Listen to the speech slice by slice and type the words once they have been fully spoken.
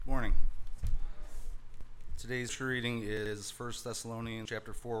Today's reading is 1 Thessalonians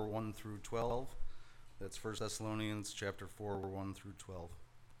chapter 4, 1 through 12. That's 1 Thessalonians chapter 4, 1 through 12.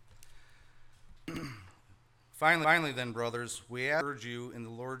 Finally, then, brothers, we urge you in the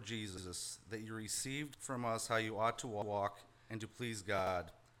Lord Jesus that you received from us how you ought to walk and to please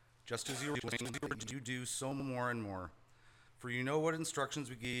God, just as you are doing, you do so more and more. For you know what instructions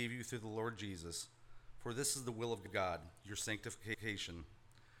we gave you through the Lord Jesus. For this is the will of God, your sanctification,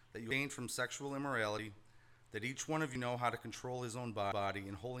 that you abstain from sexual immorality, that each one of you know how to control his own body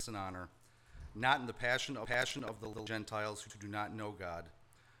in holiness and honor, not in the passion of the Gentiles who do not know God,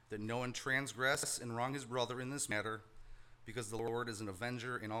 that no one transgress and wrong his brother in this matter, because the Lord is an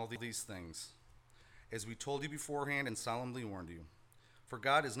avenger in all these things, as we told you beforehand and solemnly warned you. For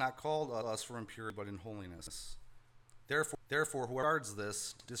God has not called us for impurity, but in holiness. Therefore, who regards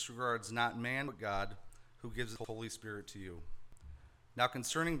this disregards not man but God, who gives the Holy Spirit to you. Now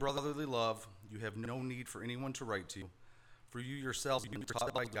concerning brotherly love, you have no need for anyone to write to you, for you yourselves have been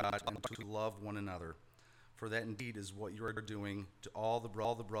taught by God and to love one another. For that indeed is what you are doing to all the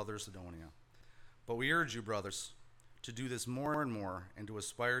brothers of Macedonia. But we urge you, brothers, to do this more and more, and to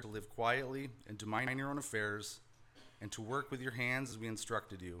aspire to live quietly, and to mind your own affairs, and to work with your hands as we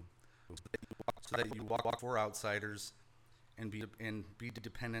instructed you, so that you walk for outsiders and be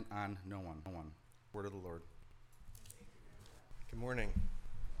dependent on no one. Word of the Lord. Good morning.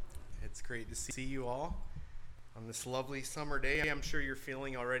 It's great to see you all on this lovely summer day. I'm sure you're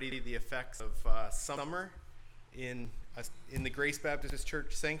feeling already the effects of summer in the Grace Baptist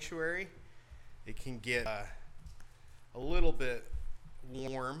Church sanctuary. It can get a little bit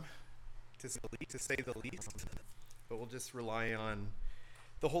warm, to say the least, but we'll just rely on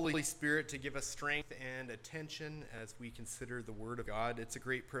the Holy Spirit to give us strength and attention as we consider the Word of God. It's a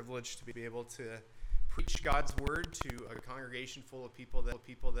great privilege to be able to preach God's Word to a congregation full of people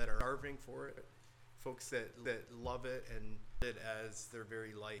that are starving for it, folks that love it and it as their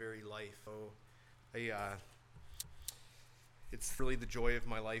very life. So it's really the joy of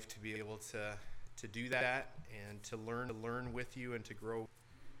my life to be able to do that and to learn with you and to grow.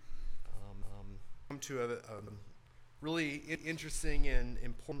 Come to a really interesting and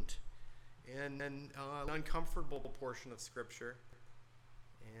important and uncomfortable portion of Scripture,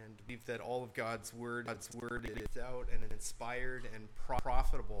 and believe that all of God's word is out and inspired and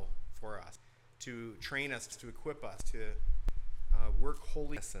profitable for us, to train us, to equip us, to work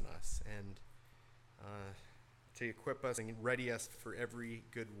holiness in us, and to equip us and ready us for every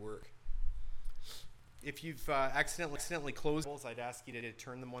good work. If you've accidentally closed Bibles, I'd ask you to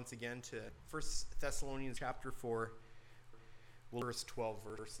turn them once again to 1 Thessalonians chapter 4, verse 12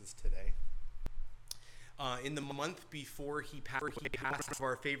 verses today. In the month before he passed, one of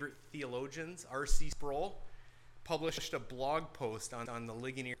our favorite theologians, R.C. Sproul, published a blog post on the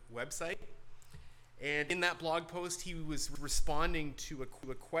Ligonier website. And in that blog post, he was responding to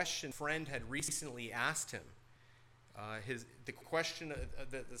a question a friend had recently asked him. The question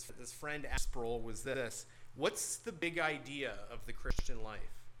that this friend asked Sproul was this: what's the big idea of the Christian life?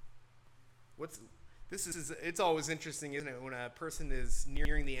 It's always interesting, isn't it, when a person is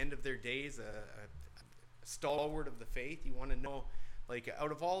nearing the end of their days, a stalwart of the faith. You want to know, like,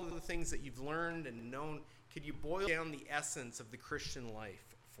 out of all of the things that you've learned and known, could you boil down the essence of the Christian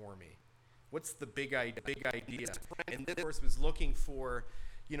life for me? What's the big idea? And this, of course, was looking for,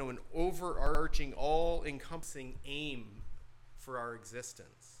 an overarching, all-encompassing aim for our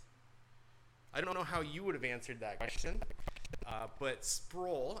existence. I don't know how you would have answered that question, but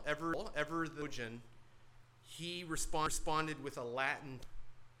Sproul, ever the theologian, he responded with a Latin,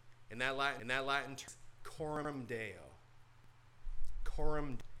 in that Latin term, Coram Deo.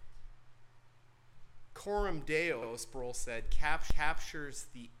 Coram Deo, Sproul said, captures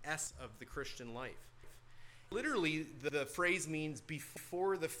the essence of the Christian life. Literally, the phrase means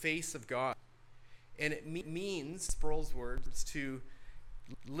before the face of God. And it means, Sproul's words, to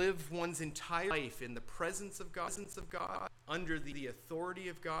live one's entire life in the presence of God, under the authority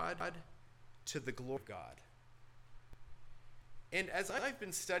of God, to the glory of God. And as I've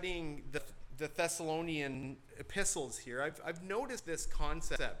been studying the Thessalonian epistles here, I've noticed this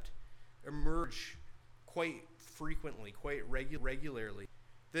concept emerge quite frequently, quite regularly.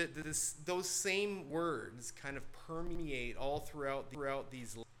 Those same words kind of permeate all throughout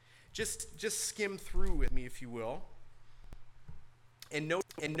these. Just skim through with me, if you will, and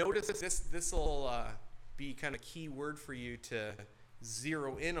notice this will be kind of a key word for you to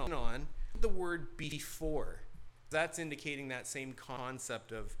zero in on. The word before. That's indicating that same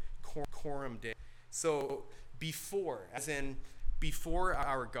concept of Coram Deo. So before, as in before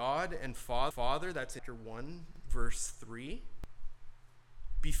our God and Father, that's chapter 1, verse 3.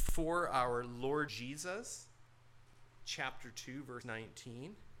 Before our Lord Jesus, chapter 2, verse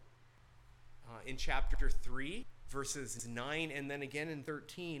 19. In chapter 3, verses 9, and then again in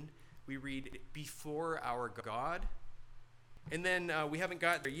 13, we read, before our God. And then we haven't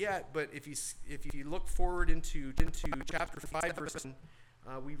got there yet, but if you look forward into chapter 5, verse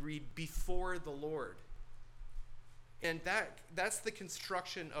 1, we read, before the Lord. And that's the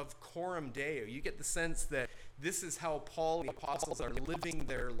construction of Coram Deo. You get the sense that this is how Paul and the apostles are living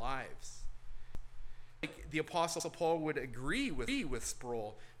their lives. Like the apostle Paul would agree with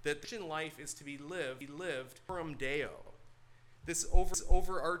Sproul that the Christian life is to be lived Coram Deo. This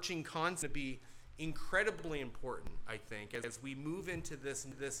overarching concept to be incredibly important, I think, as we move into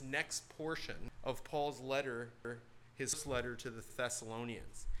this next portion of Paul's letter, his letter to the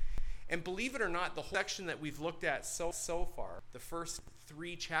Thessalonians. And believe it or not, the whole section that we've looked at so far, the first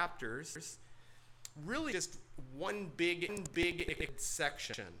 3 chapters, really just one big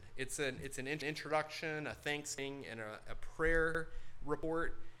section. It's an introduction, a thanksgiving, and a prayer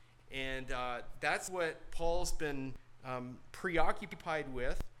report. And that's what Paul's been preoccupied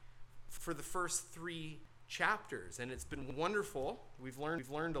with for the first 3 chapters. And it's been wonderful. We've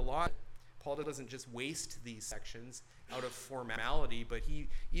learned a lot. Paul doesn't just waste these sections out of formality, but he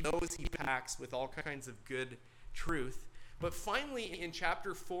knows he packs with all kinds of good truth. But finally, in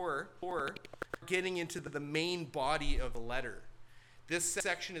chapter 4, getting into the main body of the letter. This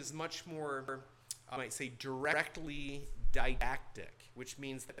section is much more, I might say, directly didactic, which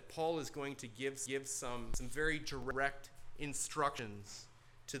means that Paul is going to give some very direct instructions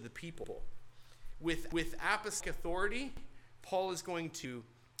to the people. With apostolic authority, Paul is going to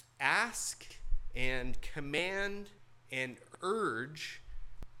ask and command and urge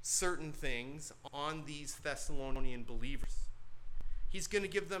certain things on these Thessalonian believers. He's going to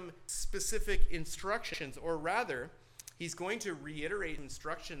give them specific instructions, or rather, he's going to reiterate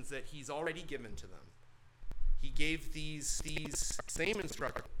instructions that he's already given to them. He gave these same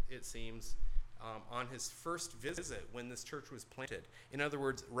instructions, it seems, on his first visit when this church was planted. In other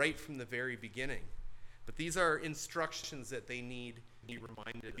words, right from the very beginning. But these are instructions that they need to be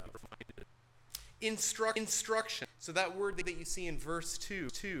reminded of. Instruction. So that word that you see in verse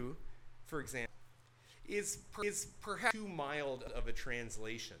 2, for example, is perhaps too mild of a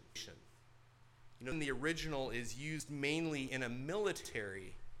translation. You know, the original is used mainly in a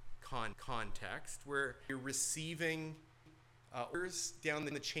military context where you're receiving orders down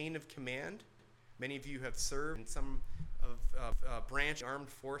the chain of command. Many of you have served in some of branch armed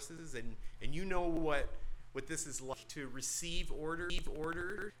forces, and you know what this is like to receive order,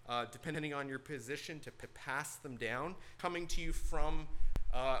 depending on your position, to pass them down, coming to you from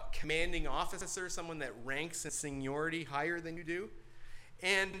commanding officer, someone that ranks in seniority higher than you do.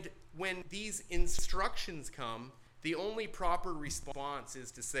 And when these instructions come, the only proper response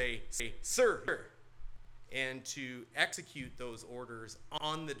is to say, sir, and to execute those orders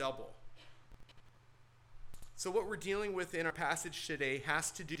on the double. So what we're dealing with in our passage today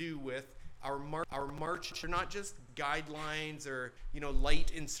has to do with our march. They're not just guidelines or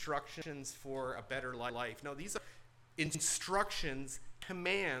light instructions for a better life. No, these are instructions,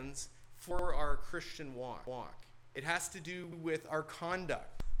 commands for our Christian walk. It has to do with our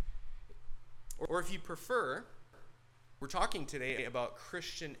conduct. Or if you prefer, we're talking today about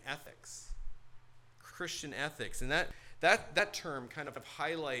Christian ethics. Christian ethics. And that term kind of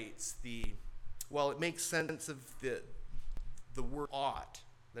highlights it makes sense of the word ought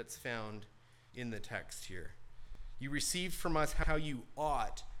that's found in the text here. You received from us how you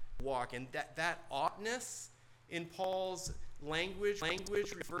ought walk. And that oughtness in Paul's language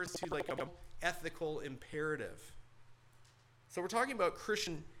refers to like an ethical imperative. So we're talking about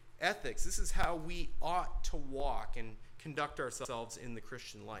Christian ethics. This is how we ought to walk and conduct ourselves in the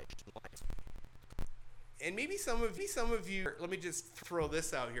Christian life. And maybe some of you, let me just throw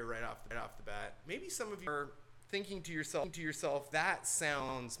this out here right off the bat. Maybe some of you are thinking to yourself, that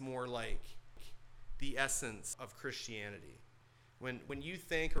sounds more like the essence of Christianity. When you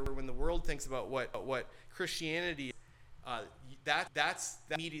think, or when the world thinks about what Christianity is, that's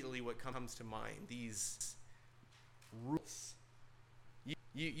immediately what comes to mind. These rules.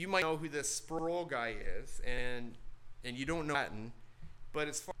 You might know who this Sproul guy is, and you don't know Latin, but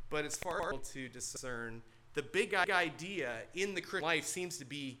it's far to discern the big idea in the Christian life seems to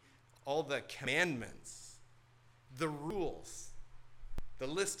be all the commandments, the rules, the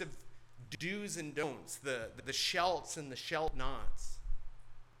list of do's and don'ts, the shalts and the shalt nots.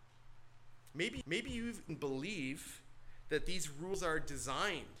 Maybe you even believe that these rules are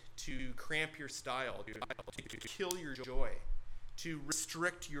designed to cramp your style, to kill your joy, to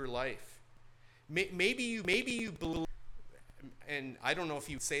restrict your life. Maybe you believe, and I don't know if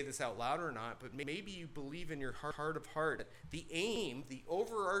you say this out loud or not, but maybe you believe in your heart of heart, the aim, the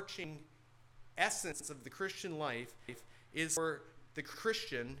overarching essence of the Christian life is for the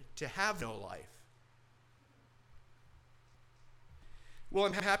Christian to have no life. Well,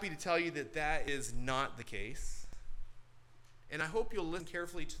 I'm happy to tell you that that is not the case. And I hope you'll listen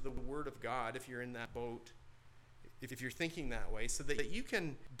carefully to the Word of God if you're in that boat, if you're thinking that way, so that you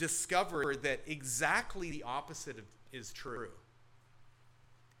can discover that exactly the opposite is true.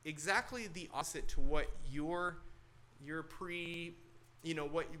 Exactly the opposite to what your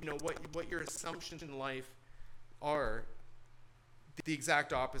what your assumptions in life are. The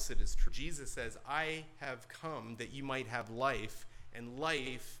exact opposite is true. Jesus says, "I have come that you might have life, and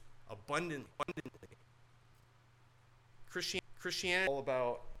life abundantly." Christianity is all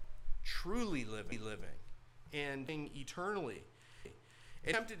about truly living and living eternally.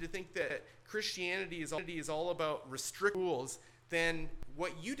 I'm tempted to think that Christianity is all about restrict rules. Then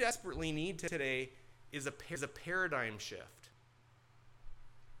what you desperately need today is a paradigm shift.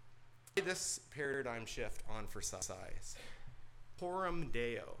 This paradigm shift on for size. Coram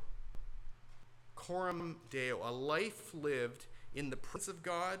Deo. Coram Deo, a life lived in the presence of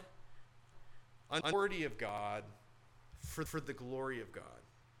God, authority of God, for the glory of God.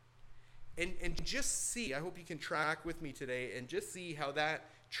 And just see, I hope you can track with me today and just see how that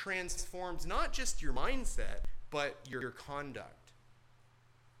transforms not just your mindset, but your conduct.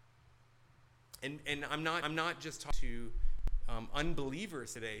 And I'm not just talking to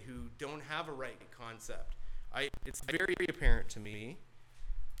unbelievers today who don't have a right concept. It's very apparent to me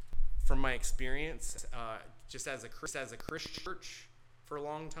from my experience, just as a Christian church for a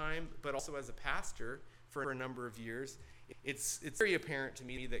long time, but also as a pastor for a number of years. It's very apparent to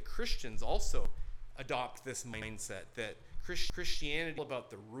me that Christians also adopt this mindset that Christianity is all about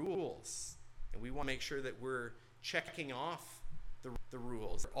the rules, and we want to make sure that we're checking off the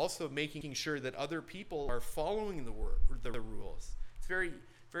rules. Also making sure that other people are following the rules. It's very,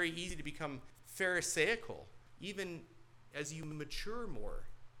 very easy to become pharisaical, even as you mature more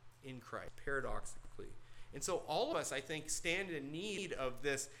in Christ, paradoxically. And so all of us, I think, stand in need of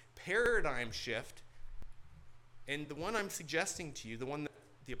this paradigm shift. And the one I'm suggesting to you, the one that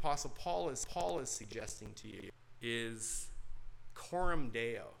the Apostle Paul is suggesting to you, is Coram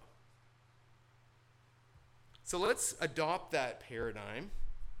Deo. So let's adopt that paradigm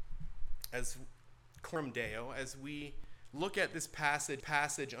as Coram Deo as we look at this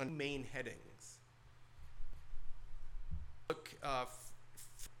passage on main headings. Look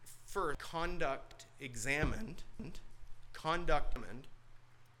first, conduct examined,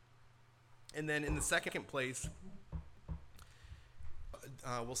 and then in the second place,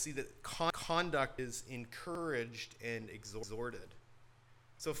 we'll see that conduct is encouraged and exhorted.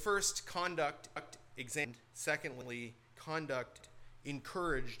 So first, conduct examined. Secondly, conduct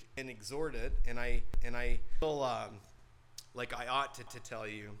encouraged and exhorted. And I feel like I ought to tell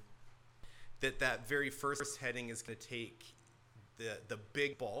you that very first heading is going to take the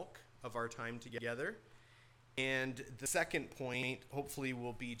big bulk of our time together. And the second point, hopefully,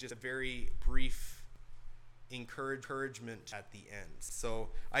 will be just a very brief encouragement at the end.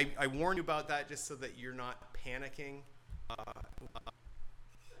 So I warn you about that just so that you're not panicking.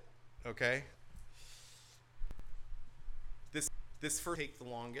 Okay? This first take the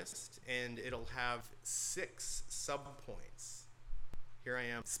longest, and it'll have 6 subpoints. Here I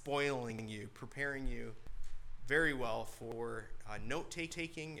am spoiling you, preparing you very well for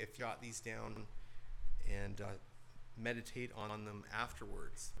note-taking if you got these down, and meditate on them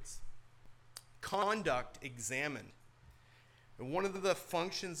afterwards. Conduct examined. And one of the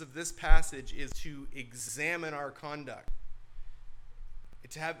functions of this passage is to examine our conduct.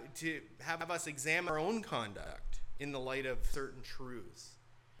 To have us examine our own conduct in the light of certain truths.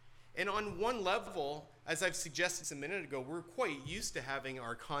 And on one level, as I've suggested a minute ago, we're quite used to having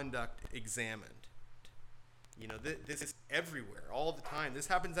our conduct examined. You know, this is everywhere, all the time. This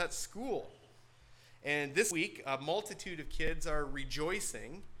happens at school. And this week, a multitude of kids are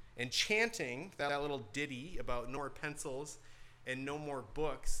rejoicing and chanting that little ditty about no more pencils and no more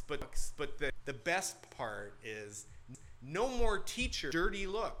books. But the best part is no more teacher dirty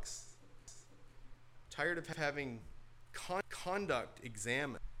looks. Tired of having conduct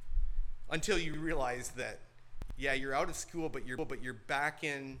examined, until you realize that, yeah, you're out of school, but you're back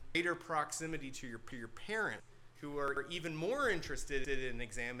in greater proximity to your parents, who are even more interested in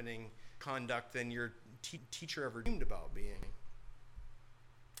examining conduct than your teacher ever dreamed about being.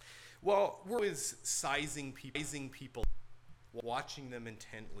 Well, we're always sizing people, watching them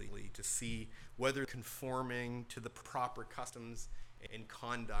intently to see whether conforming to the proper customs and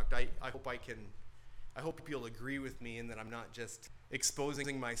conduct. I hope I can I hope you'll agree with me and that I'm not just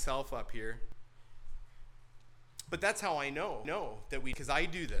exposing myself up here. But that's how I know that because I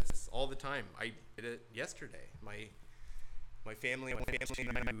do this all the time. I did it yesterday. My family went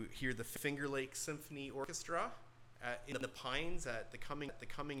to hear the Finger Lakes Symphony Orchestra in the Pines at the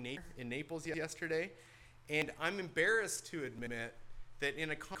coming in Naples yesterday, and I'm embarrassed to admit that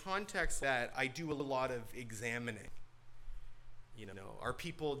in a context that I do a lot of examining. Are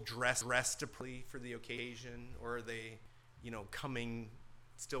people dressed appropriately for the occasion, or are they, coming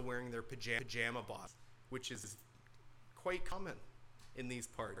still wearing their pajama bottoms, which is quite common in these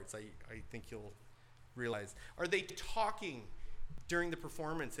parts. I think you'll realize. Are they talking during the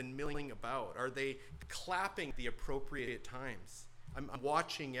performance and milling about? Are they clapping at the appropriate times? I'm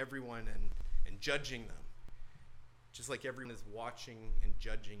watching everyone and judging them, just like everyone is watching and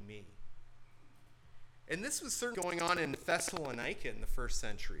judging me. And this was certainly going on in Thessalonica in the first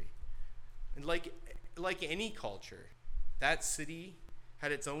century. And like any culture, that city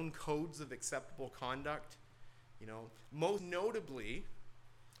had its own codes of acceptable conduct. Most notably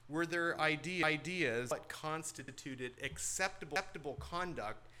were their ideas what constituted acceptable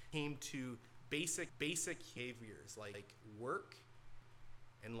conduct came to basic behaviors like work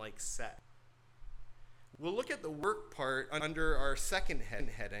and like sex. We'll look at the work part under our second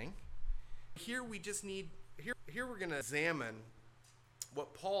heading. Here we're going to examine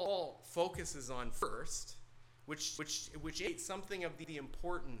what Paul focuses on first, which is something of the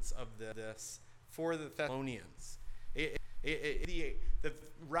importance of this for the Thessalonians. The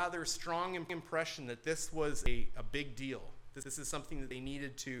rather strong impression that this was a big deal. This is something that they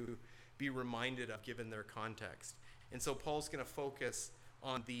needed to be reminded of given their context. And so Paul's going to focus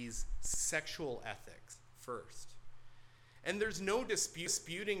on these sexual ethics first. And there's no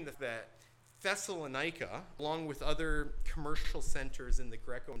disputing that Thessalonica, along with other commercial centers in the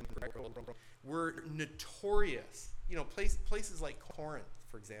Greco were notorious. Places like Corinth,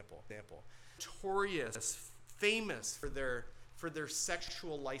 for example, notorious, famous for their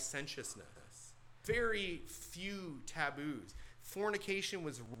sexual licentiousness. Very few taboos. Fornication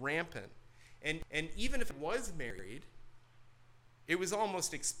was rampant, and even if it was married, it was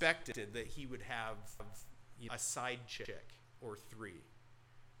almost expected that he would have a side chick or three.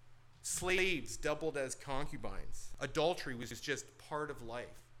 Slaves doubled as concubines. Adultery was just part of life.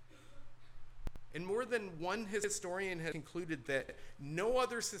 And more than one historian has concluded that no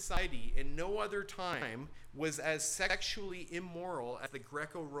other society in no other time was as sexually immoral as the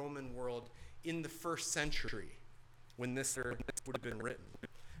Greco-Roman world in the first century when this would have been written.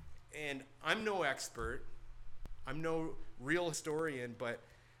 And I'm no expert. I'm no real historian, but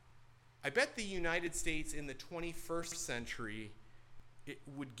I bet the United States in the 21st century it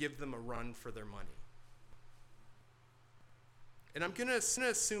would give them a run for their money. And I'm going to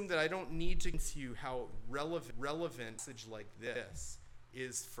assume that I don't need to convince you how relevant a message like this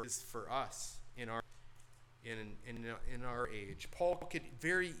is for us in our age. Paul could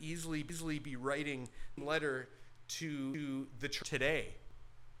very easily be writing a letter to the church today.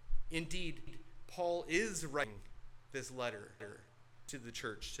 Indeed, Paul is writing this letter to the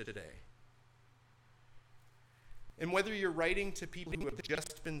church today. And whether you're writing to people who have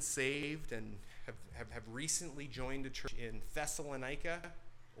just been saved and have recently joined a church in Thessalonica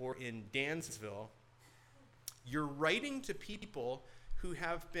or in Dansville, you're writing to people who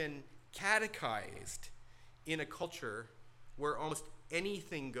have been catechized in a culture where almost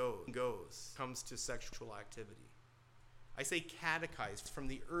anything comes to sexual activity. I say catechized from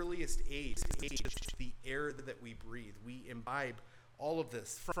the earliest age, the air that we breathe. We imbibe all of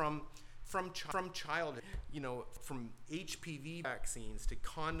this from childhood, from HPV vaccines to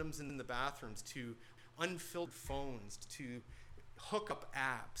condoms in the bathrooms to unfiltered phones to hookup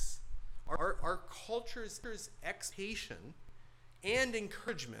apps. Our culture's expectation and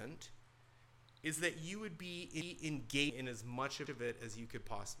encouragement is that you would be engaged in as much of it as you could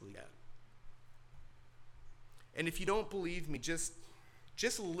possibly get. And if you don't believe me, just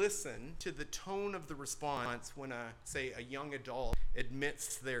listen to the tone of the response when a young adult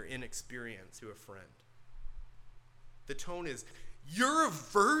admits their inexperience to a friend. The tone is, "You're a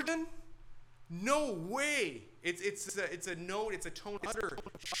virgin? No way!" It's a tone of utter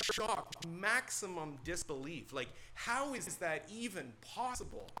shock, maximum disbelief. Like, how is that even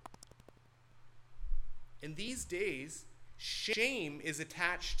possible? In these days, shame is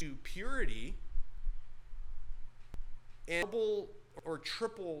attached to purity, and double or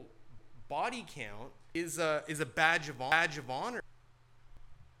triple body count is a badge of honor.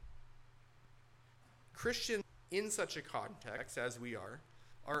 Christians in such a context as we are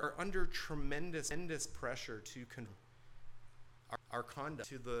under tremendous pressure to our conduct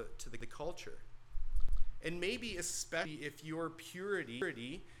to the culture. And maybe especially if your purity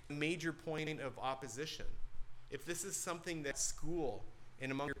is a major point of opposition. If this is something that school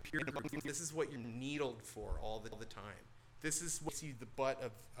and among your peer group, this is what you're needled for all the time. This is what you the butt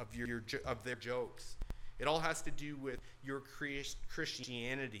of their jokes. It all has to do with your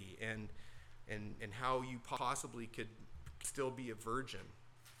Christianity and how you possibly could still be a virgin.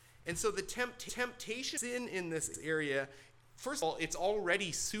 And so the temptation in this area, first of all, it's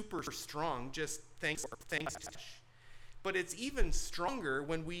already super strong, just thanks. But it's even stronger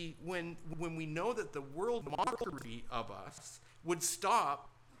when we know that the world mockery of us would stop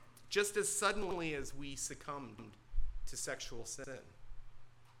just as suddenly as we succumbed to sexual sin.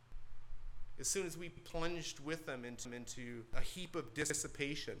 As soon as we plunged with them into a heap of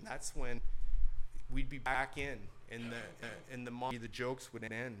dissipation, that's when we'd be back in the jokes would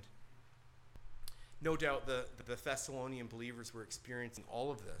end. No doubt the Thessalonian believers were experiencing all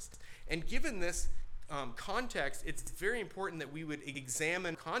of this. And given this context, it's very important that we would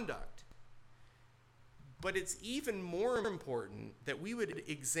examine conduct. But it's even more important that we would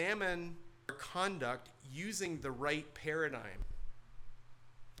examine our conduct using the right paradigm.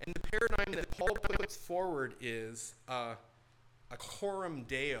 And the paradigm that Paul puts forward is a Coram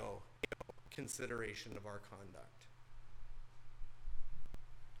Deo consideration of our conduct.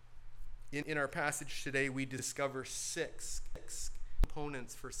 In our passage today, we discover six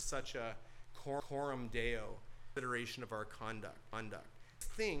components for such a Coram Deo consideration of our conduct.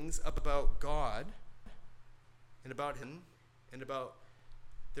 Things about God and about Him and about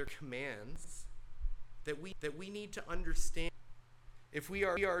their commands that we need to understand if we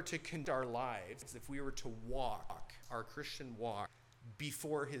are to conduct our lives, if we were to walk our Christian walk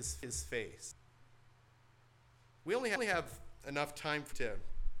before His face. We only have enough time to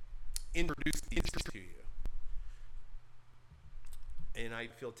introduce these to you. And I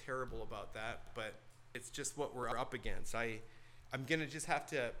feel terrible about that, but it's just what we're up against. I'm going to just have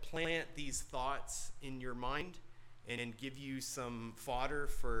to plant these thoughts in your mind and give you some fodder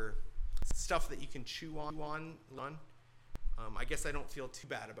for stuff that you can chew on. I guess I don't feel too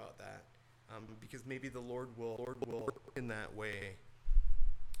bad about that, because maybe the Lord will in that way.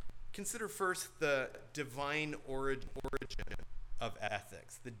 Consider first the divine origin of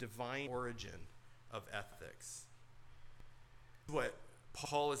ethics. The divine origin of ethics. What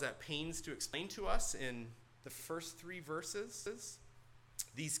Paul is at pains to explain to us in the first 3 verses.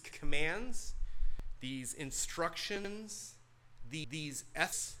 These commands, these instructions, these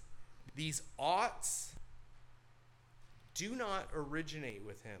oughts do not originate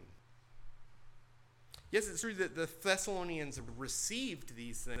with him. Yes, it's true that the Thessalonians received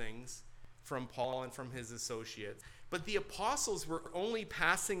these things from Paul and from his associates, but the apostles were only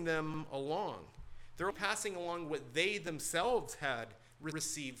passing them along. They're passing along what they themselves had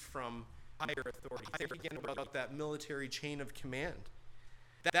received from higher authority. Think again about that military chain of command.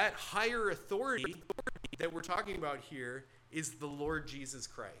 That higher authority that we're talking about here is the Lord Jesus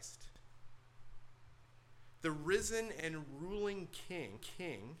Christ. The risen and ruling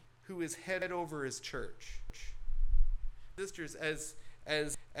king who is head over his church. Sisters, as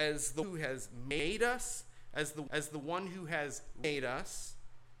the who has made us, as the one who has made us,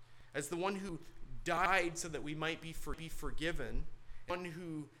 as the one who died so that we might be forgiven, one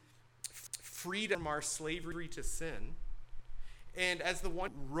who freed from our slavery to sin, and as the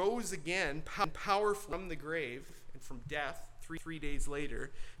one who rose again, power from the grave and from death 3 days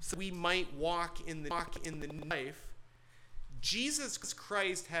later, so we might walk in the life. Jesus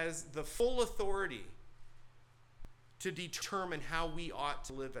Christ has the full authority to determine how we ought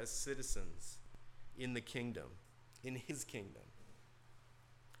to live as citizens in the kingdom, in his kingdom.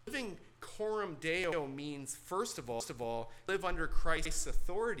 Living Coram Deo means, first of all, live under Christ's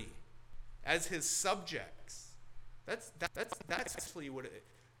authority as his subjects. That's actually what it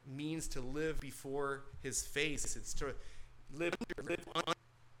means to live before his face. It's to live on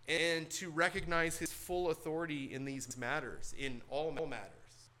and to recognize his full authority in these matters, in all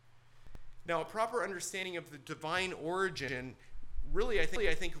matters. Now, a proper understanding of the divine origin really, I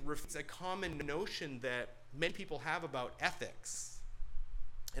think reflects a common notion that many people have about ethics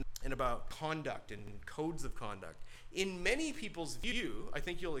and about conduct and codes of conduct. In many people's view, I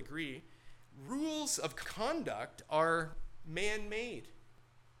think you'll agree, rules of conduct are man-made.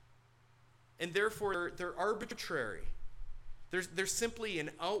 And therefore, they're arbitrary. They're simply an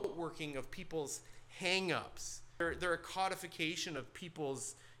outworking of people's hang-ups. They're a codification of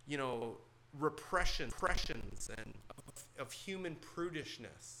people's, repressions and of human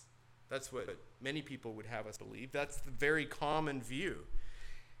prudishness. That's what many people would have us believe. That's the very common view.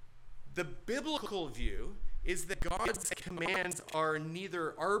 The biblical view is that God's commands are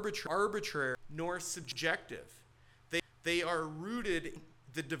neither arbitrary nor subjective. They are rooted in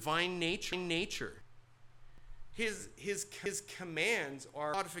the divine nature. His commands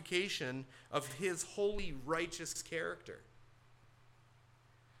are a modification of his holy, righteous character.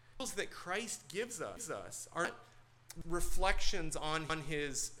 The rules that Christ gives us are not reflections on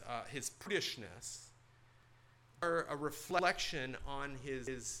his prudishness, are a reflection on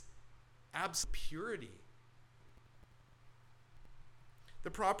his absolute purity. The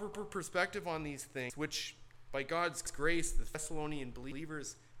proper perspective on these things, which by God's grace the Thessalonian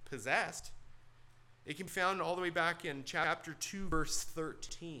believers possessed, it can be found all the way back in chapter 2, verse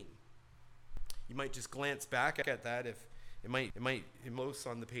 13. You might just glance back at that if it might most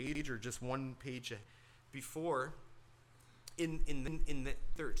on the page or just one page before. In the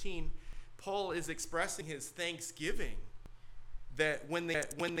 13, Paul is expressing his thanksgiving that when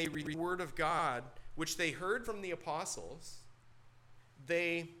they read the word of God, which they heard from the apostles,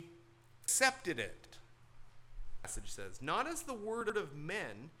 they accepted it. The passage says, not as the word of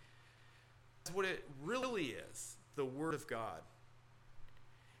men, as what it really is, the word of God.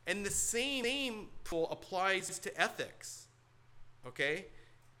 And the same applies to ethics. Okay?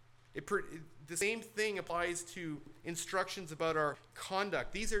 The same thing applies to instructions about our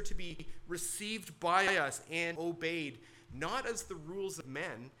conduct. These are to be received by us and obeyed, not as the rules of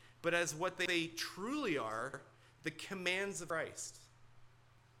men, but as what they truly are, the commands of Christ.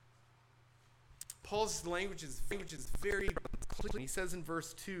 Paul's language is very clear. He says in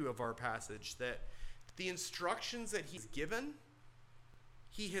verse 2 of our passage that the instructions that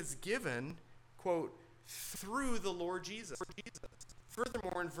he has given, quote, through the Lord Jesus.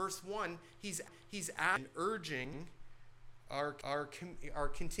 Furthermore, in verse 1, he's urging our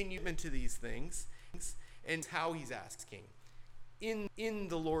continuement to these things, and how he's asking in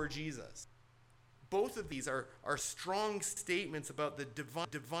the Lord Jesus. Both of these are strong statements about the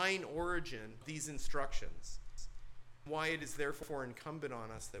divine origin of these instructions. Why it is therefore incumbent on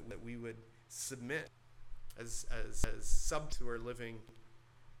us that we would submit as subs who are living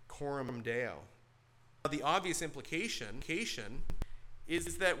Coram Deo. The obvious implication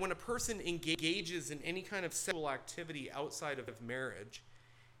is that when a person engages in any kind of sexual activity outside of marriage,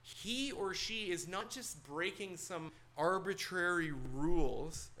 he or she is not just breaking some arbitrary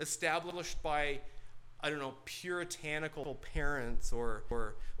rules established by, I don't know, puritanical parents or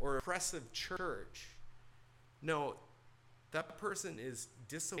oppressive church. No, that person is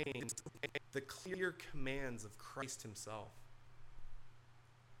disobeying the clear commands of Christ himself.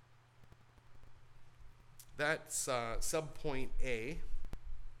 That's subpoint A.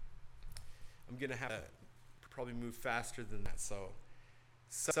 I'm going to have to probably move faster than that. So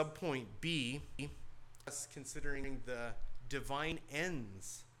subpoint B, us considering the divine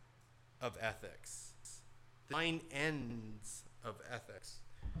ends of ethics. Divine ends of ethics.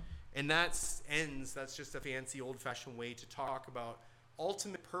 And that's just a fancy old-fashioned way to talk about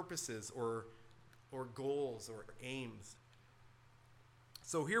ultimate purposes or goals or aims.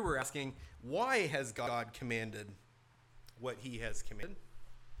 So here we're asking, why has God commanded what he has commanded?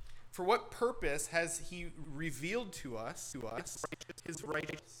 For what purpose has he revealed to us his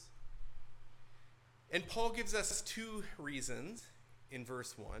righteousness? And Paul gives us two reasons in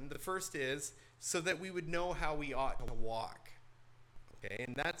verse 1. The first is so that we would know how we ought to walk. Okay,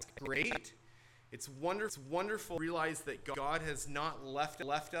 and that's great. It's wonderful to realize that God has not left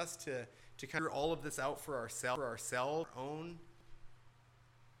us to figure all of this out for ourselves, our own.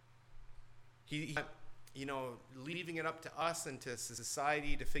 He leaving it up to us and to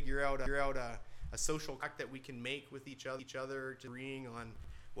society to figure out a social pact that we can make with each other, agreeing on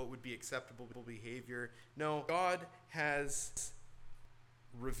what would be acceptable behavior. No, God has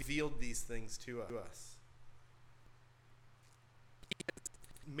revealed these things to us. He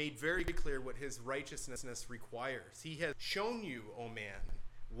has made very clear what his righteousness requires. He has shown you, O man,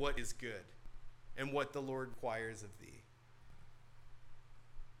 what is good and what the Lord requires of thee.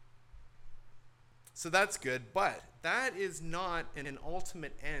 So that's good, but that is not an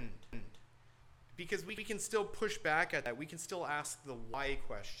ultimate end, because we can still push back at that. We can still ask the why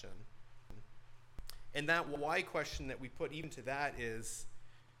question. And that why question that we put even to that is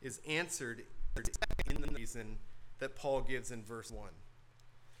answered in the reason that Paul gives in verse 1.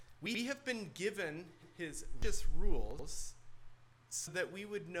 We have been given his just rules so that we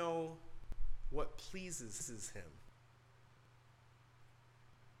would know what pleases him.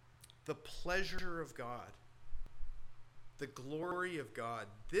 The pleasure of God, the glory of God.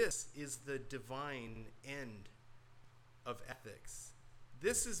 This is the divine end of ethics.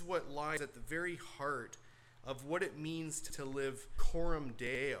 This is what lies at the very heart of what it means to live Coram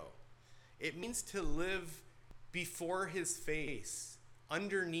Deo. It means to live before his face,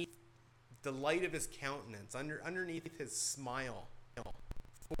 underneath the light of his countenance, underneath his smile,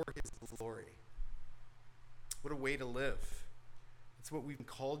 for his glory. What a way to live. It's what we've been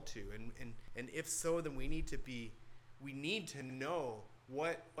called to. And if so, then we need to know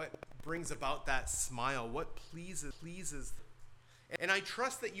what brings about that smile, what pleases. And I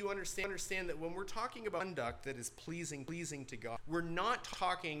trust that you understand that when we're talking about conduct that is pleasing to God, we're not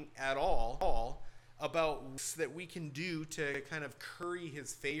talking at all about that we can do to kind of curry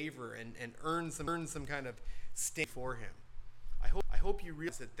his favor and earn some kind of stand for him. I hope you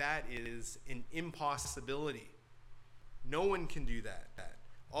realize that is an impossibility. No one can do that.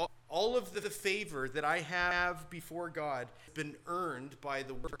 All of the favor that I have before God has been earned by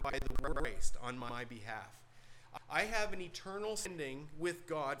the work of Christ on my behalf. I have an eternal standing with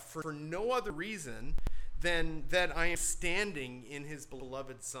God for no other reason than that I am standing in his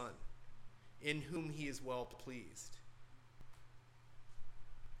beloved Son, in whom he is well pleased.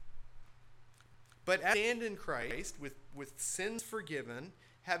 But as I stand in Christ with sins forgiven,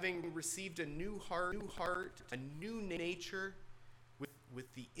 having received a new heart, a new nature,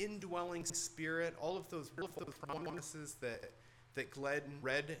 with the indwelling Spirit, all of those promises that Glenn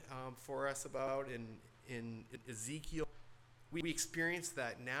read for us about in Ezekiel, we experience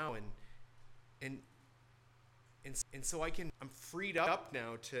that now, and so I'm freed up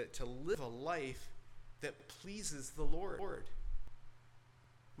now to live a life that pleases the Lord.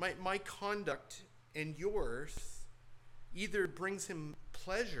 My conduct and yours either brings him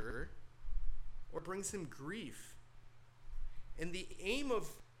pleasure or brings him grief. And the aim of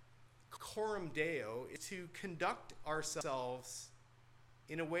Coram Deo is to conduct ourselves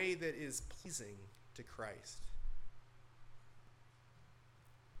in a way that is pleasing to Christ.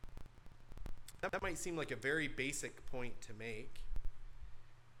 That might seem like a very basic point to make.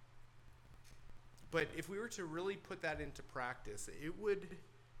 But if we were to really put that into practice,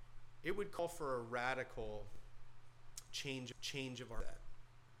 it would call for a radical change of our set.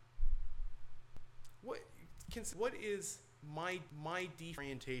 What is my deep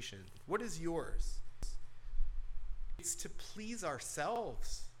orientation? What is yours? It's to please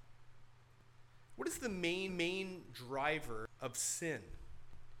ourselves. What is the main driver of sin?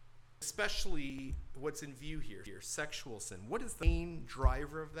 Especially what's in view here, sexual sin. What is the main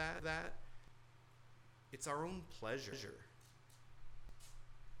driver of that? It's our own pleasure.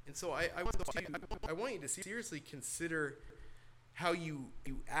 And so I want you to seriously consider how you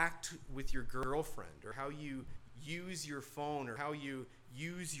act with your girlfriend, or how you use your phone, or how you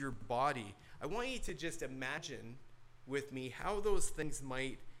use your body. I want you to just imagine with me how those things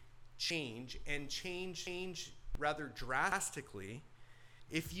might change rather drastically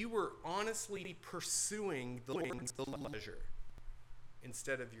if you were honestly pursuing the Lord's pleasure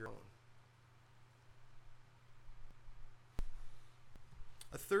instead of your own.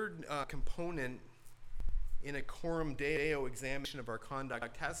 A third component in a Coram Deo examination of our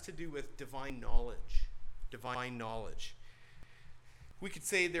conduct has to do with divine knowledge. Divine knowledge. We could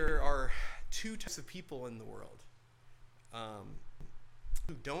say there are two types of people in the world.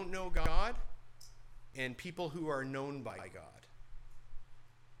 Who don't know God, and people who are known by God.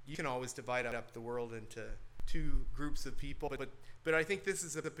 You can always divide up the world into two groups of people, but I think this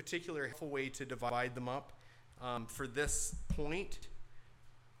is a particular helpful way to divide them up for this point.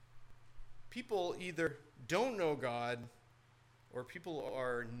 People either don't know God, or people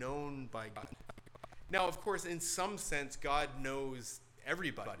are known by God. Now, of course, in some sense, God knows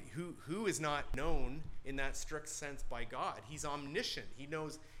everybody. Who is not known in that strict sense by God? He's omniscient. He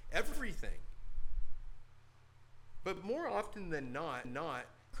knows everything. But more often than not,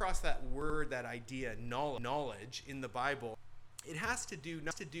 across that word, that idea, knowledge in the Bible, it has to do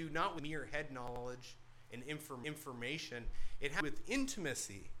not with mere head knowledge and information. It has to do with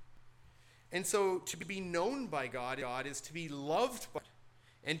intimacy. And so to be known by God is to be loved by God,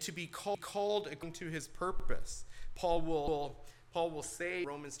 and to be called according to his purpose. Paul will say in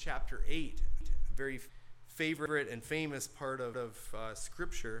Romans chapter 8, a very favorite and famous part of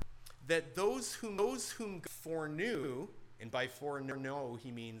Scripture, that those whom God foreknew, and by foreknow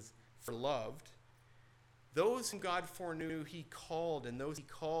he means foreloved, those whom God foreknew he called, and those he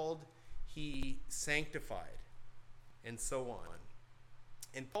called he sanctified, and so on.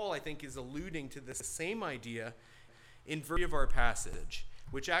 And Paul, I think, is alluding to this same idea in verse of our passage,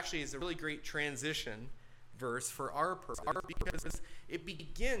 which actually is a really great transition verse for our purpose, because it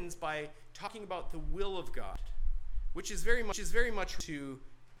begins by talking about the will of God, which is very much to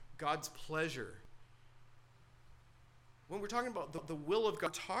God's pleasure. When we're talking about the will of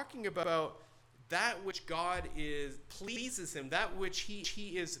God, talking about that which God pleases him, that which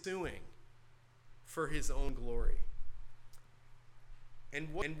he is doing for his own glory. And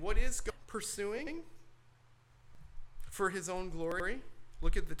what is God pursuing for his own glory?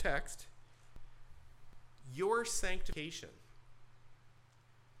 Look at the text. Your sanctification.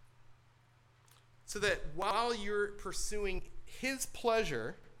 So that while you're pursuing his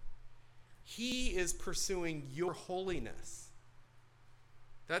pleasure, he is pursuing your holiness.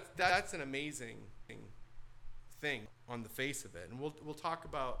 That's an amazing thing on the face of it. And we'll talk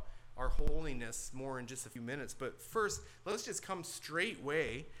about our holiness more in just a few minutes. But first, let's just come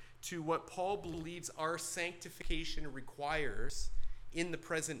straightway to what Paul believes our sanctification requires in the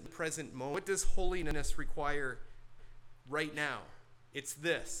present moment. What does holiness require right now? It's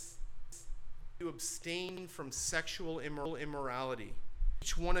this: to abstain from sexual immorality.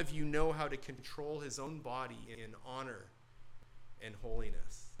 Each one of you know how to control his own body in honor and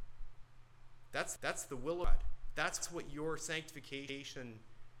holiness. That's the will of God. That's what your sanctification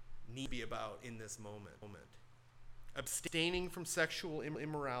needs to be about in this moment. Abstaining from sexual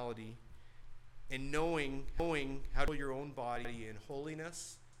immorality and knowing how to control your own body in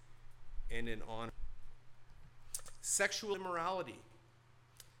holiness and in honor. Sexual immorality.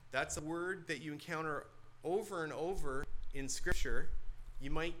 That's a word that you encounter over and over in Scripture. You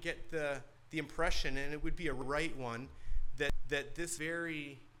might get the impression, and it would be a right one, that this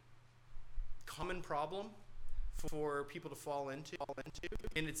very common problem for people to fall into,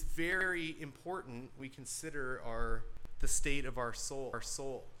 and it's very important we consider the state of our soul.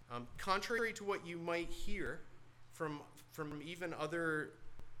 Contrary to what you might hear from even other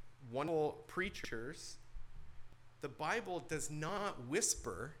wonderful preachers, the Bible does not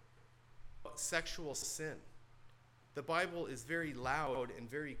whisper about sexual sin. The Bible is very loud and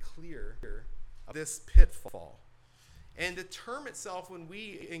very clear of this pitfall. And the term itself, when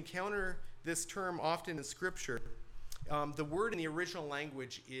we encounter this term often in Scripture, the word in the original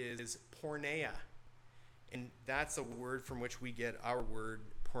language is porneia. And that's a word from which we get our word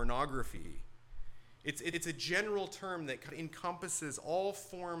pornography. It's a general term that encompasses all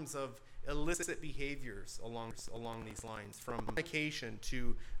forms of illicit behaviors along these lines, from fornication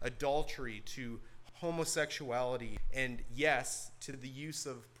to adultery to homosexuality, and yes, to the use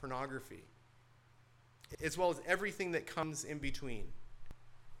of pornography, as well as everything that comes in between.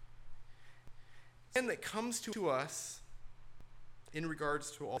 And that comes to us in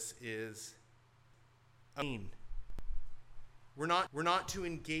regards to all this is mean. We're not to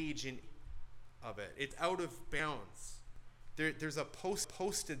engage in of it. It's out of bounds. There's a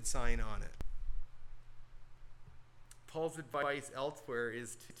posted sign on it. Paul's advice elsewhere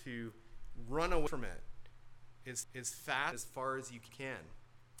is to run away from it as fast as far as you can.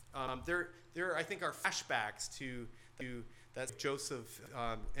 There I think are flashbacks to that's Joseph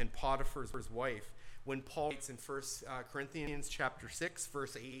and Potiphar's wife, when Paul writes in 1 Corinthians chapter 6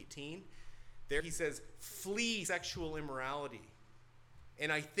 verse 18. There he says, flee sexual immorality.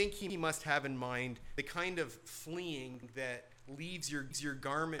 And I think he must have in mind the kind of fleeing that leaves your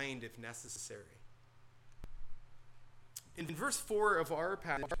garment if necessary. In verse 4 of our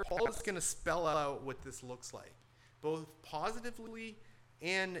passage, Paul is going to spell out what this looks like, both positively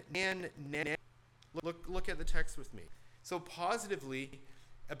and negatively. Look at the text with me. So positively,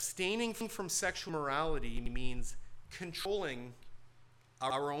 abstaining from sexual morality means controlling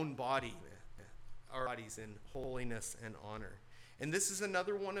our own body, our bodies in holiness and honor. And this is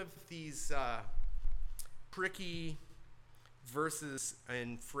another one of these tricky verses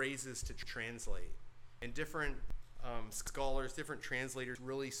and phrases to translate. And different scholars, different translators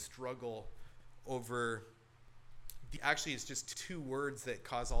really struggle over. Actually, it's just two words that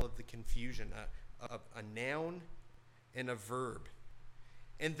cause all of the confusion: a noun and a verb.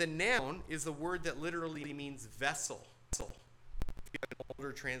 And the noun is a word that literally means vessel. If you have an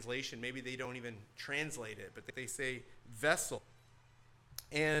older translation, maybe they don't even translate it, but they say vessel.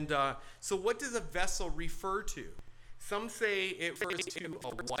 And so what does a vessel refer to? Some say it refers to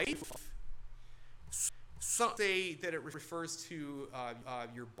a wife. Some say that it refers to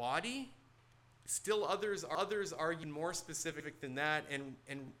your body. Still others argue more specific than that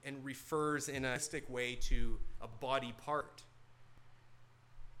and refers in a holistic way to a body part.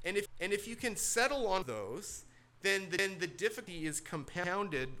 And if you can settle on those, then the difficulty is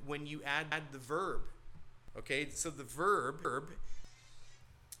compounded when you add the verb. Okay, so the verb,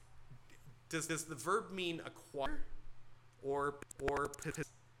 does the verb mean acquire or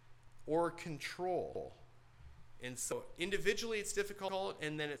control? And so individually it's difficult,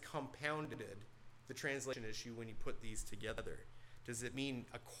 and then it's compounded, the translation issue, when you put these together. Does it mean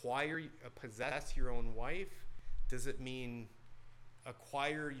acquire, possess your own wife? Does it mean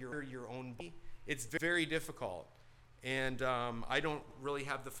acquire your own body? It's very difficult. And I don't really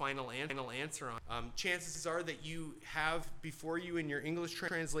have the final answer on. Chances are that you have before you in your English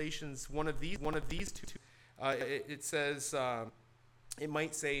translations one of these two. It says, it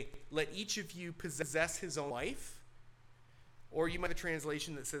might say, "Let each of you possess his own wife," or you might have a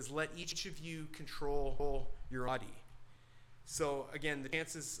translation that says, "Let each of you control your body." So again, the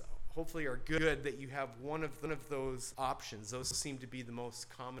chances hopefully are good that you have one of those options. Those seem to be the most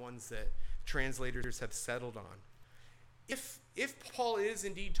common ones that translators have settled on. If Paul is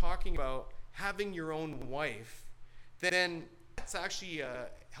indeed talking about having your own wife, then that's actually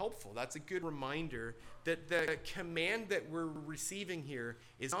helpful. That's a good reminder that the command that we're receiving here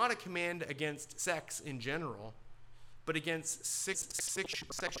is not a command against sex in general, but against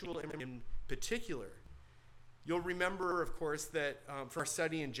sexual in particular. You'll remember, of course, that from our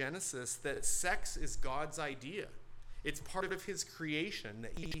study in Genesis, that sex is God's idea. It's part of his creation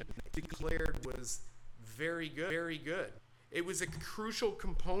that he declared was very good, very good. It was a crucial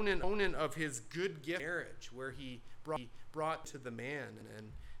component of his good gift marriage, where he brought to the man,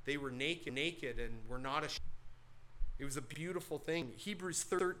 and they were naked and were not ashamed. It was a beautiful thing. Hebrews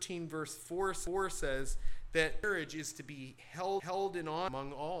 13 verse 4 says that marriage is to be held in honor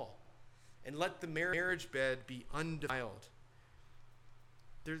among all, and let the marriage bed be undefiled.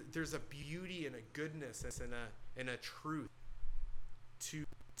 There's a beauty and a goodness and a truth to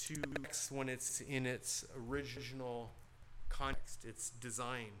sex when it's in its original context, its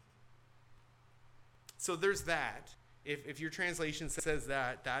design. So there's that. If your translation says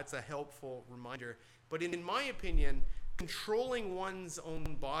that, that's a helpful reminder. But in my opinion, controlling one's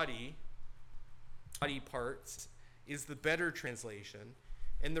own body parts is the better translation.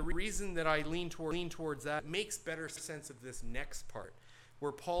 And the reason that I lean towards that makes better sense of this next part,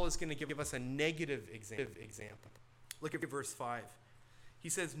 where Paul is going to give us a negative example. Look at verse 5. He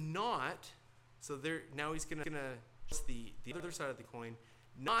says, "Not," so there now he's going to the other side of the coin,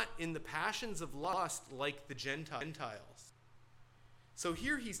 "not in the passions of lust like the Gentiles." So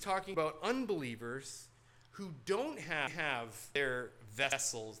here he's talking about unbelievers who don't have their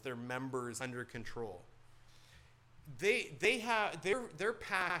vessels, their members under control. They have their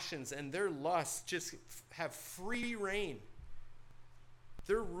passions and their lusts just have free reign.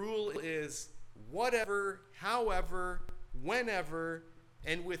 Their rule is whatever, however, whenever,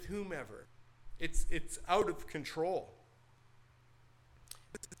 and with whomever. It's out of control.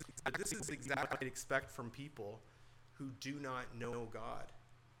 This is exactly what I'd expect from people who do not know God.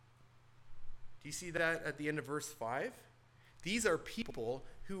 Do you see that at the end of verse 5? These are people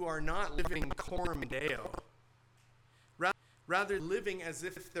who are not living Coram Deo, rather living as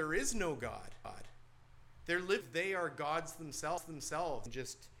if there is no God. They are gods themselves, and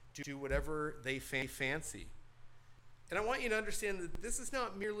just do whatever they fancy. And I want you to understand that this is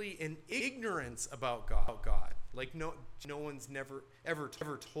not merely an ignorance about God. Like no one's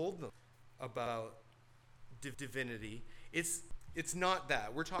ever told them about divinity. It's not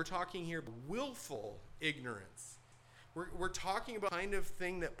that. We're talking here about willful ignorance. We're talking about the kind of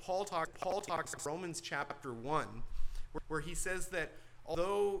thing that Paul talks in Romans chapter 1, where he says that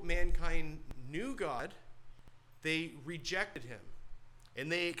although mankind knew God, they rejected him. And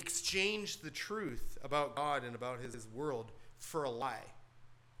they exchanged the truth about God and about his world for a lie.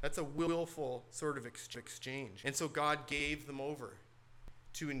 That's a willful sort of exchange. And so God gave them over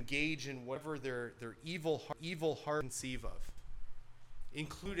to engage in whatever their evil heart conceive of,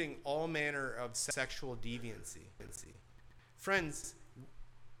 including all manner of sexual deviancy. Friends,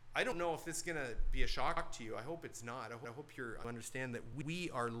 I don't know if this is going to be a shock to you. I hope it's not. I hope you understand that we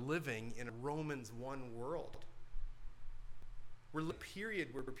are living in a Romans 1 world. We're in a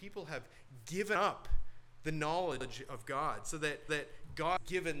period where people have given up the knowledge of God, so that God has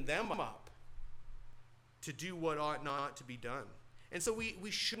given them up to do what ought not to be done. And so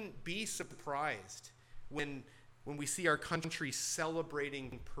we shouldn't be surprised when we see our country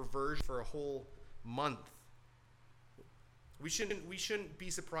celebrating perversion for a whole month. We shouldn't be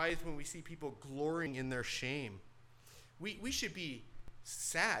surprised when we see people glorying in their shame. We should be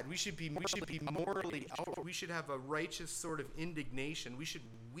sad. We should be morally outraged. We should have a righteous sort of indignation. We should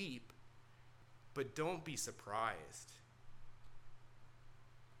weep, but don't be surprised.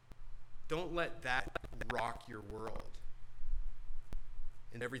 Don't let that rock your world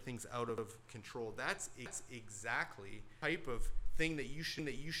and everything's out of control. That's exactly the type of thing that you should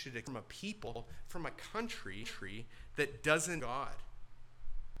expect from a people, from a country that doesn't know God.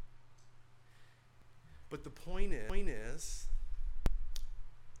 But the point is,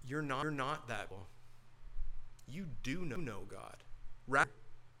 you're not that. You do know God. Rather,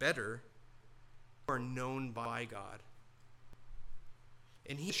 better, you are known by God.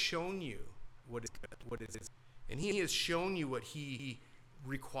 And he's shown you what is good, what is. And he has shown you what he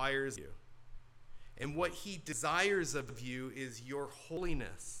requires of you. And what he desires of you is your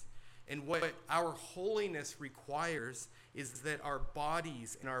holiness. And what our holiness requires is that our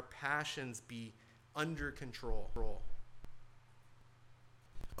bodies and our passions be under control.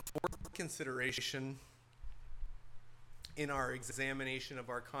 A fourth consideration in our examination of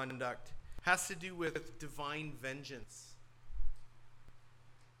our conduct has to do with divine vengeance.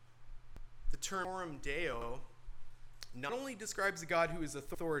 The term Coram Deo not only describes a God who is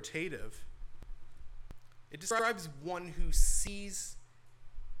authoritative, it describes one who sees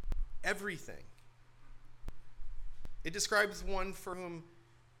everything. It describes one for whom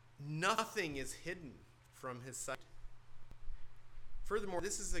nothing is hidden from his sight. Furthermore,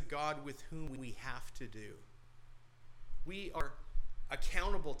 this is a God with whom we have to do. We are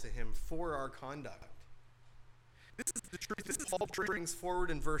accountable to him for our conduct. This is the truth that Paul brings forward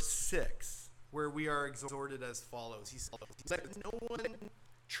in verse 6, where we are exhorted as follows. He says, "Let no one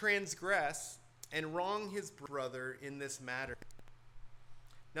transgress and wrong his brother in this matter."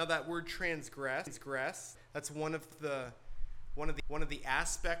 Now that word transgress, that's one of the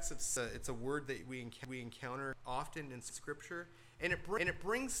aspects of it's a word that we encounter often in Scripture, and it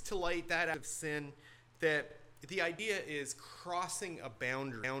brings to light that act of sin that the idea is crossing a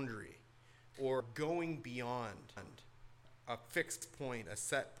boundary or going beyond a fixed point, a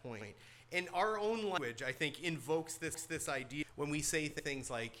set point. And our own language, I think, invokes this idea when we say things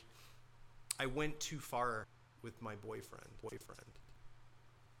like, "I went too far with my boyfriend."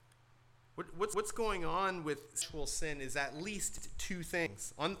 What's going on with sexual sin is at least two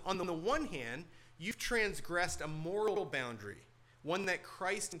things. On the one hand, you've transgressed a moral boundary, one that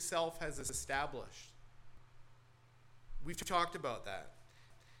Christ himself has established. We've talked about that.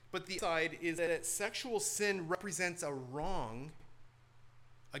 But the other side is that sexual sin represents a wrong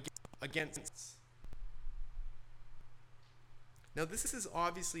against us. Now, this is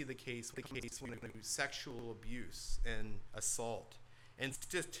obviously the case when it comes to sexual abuse and assault. And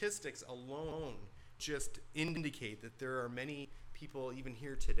statistics alone just indicate that there are many people, even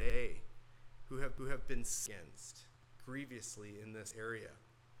here today, who have been against grievously in this area.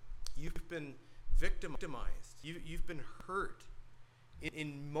 You've been victimized. You've been hurt.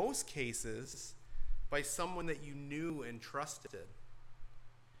 In most cases, by someone that you knew and trusted.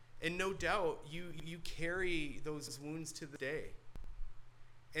 And no doubt, you carry those wounds to the day.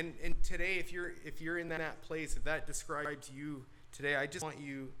 And today, if you're in that place, if that describes you today, I just want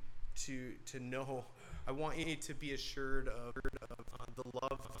you to know, I want you to be assured of the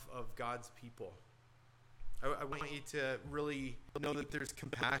love of God's people. I want you to really know that there's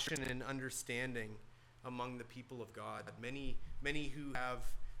compassion and understanding among the people of God. Many who have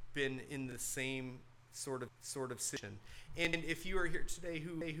been in the same sort of situation. And if you are here today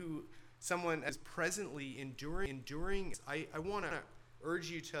who someone is presently enduring, I want to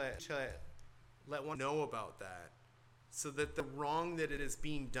urge you to let one know about that, so that the wrong that it is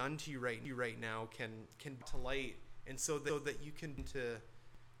being done to you right now can to light, and so that you can to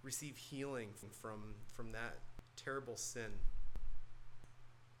receive healing from that terrible sin.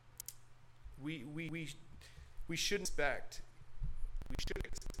 We should expect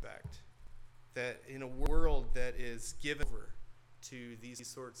that in a world that is given over to these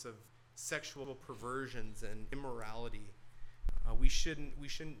sorts of sexual perversions and immorality, we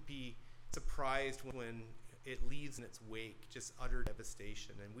shouldn't be surprised when it leaves in its wake just utter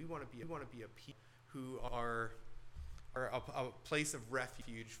devastation. And we want to be a people who are a place of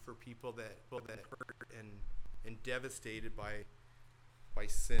refuge for people that hurt and devastated by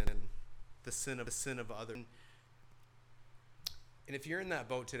sin, and the sin of others. And if you're in that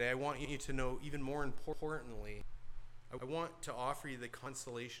boat today, I want you to know, even more importantly, I want to offer you the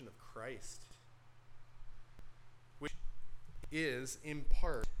consolation of Christ, which is in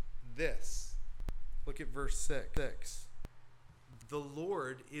part this. Look at verse 6. The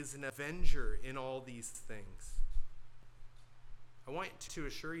Lord is an avenger in all these things. I want to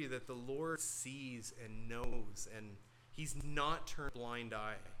assure you that the Lord sees and knows, and he's not turned a blind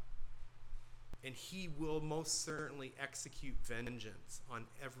eye. And he will most certainly execute vengeance on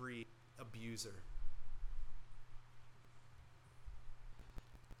every abuser.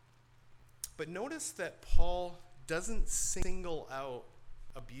 But notice that Paul doesn't single out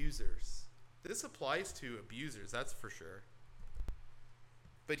abusers. This applies to abusers, that's for sure.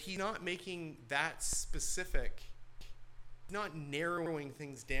 But he's not making that specific, not narrowing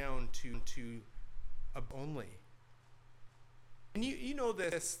things down to only. And you know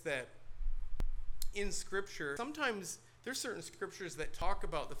this, that in Scripture, sometimes there's certain scriptures that talk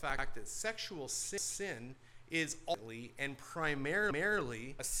about the fact that sexual sin is ultimately and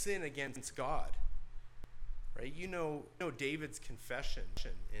primarily a sin against God. right? You know David's confession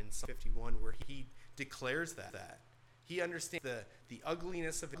in Psalm 51 where he declares that. He understands the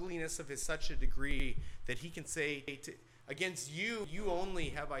ugliness of his such a degree that he can say, against you only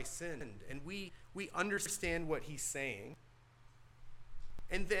have I sinned. And we understand what he's saying.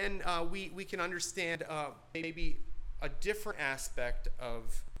 And then we can understand maybe a different aspect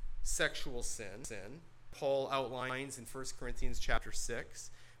of sexual sin. Paul outlines in 1 Corinthians chapter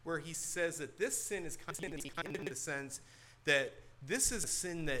 6, where he says that this sin is kind of in the sense that this is a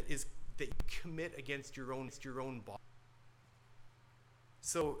sin that you commit against your own body.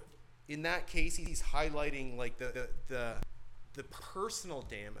 So in that case, he's highlighting like the personal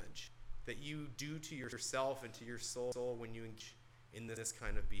damage that you do to yourself and to your soul when you engage in this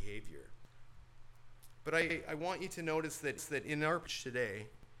kind of behavior. But I want you to notice that in our passage today,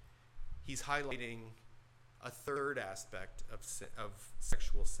 he's highlighting a third aspect of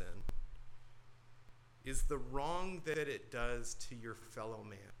sexual sin, is the wrong that it does to your fellow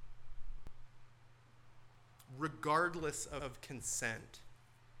man, regardless of consent.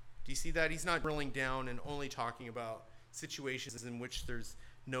 Do you see that? He's not drilling down and only talking about situations in which there's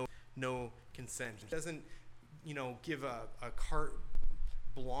no consent. He doesn't, give a carte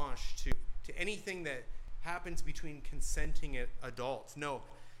blanche to anything that happens between consenting adults. No,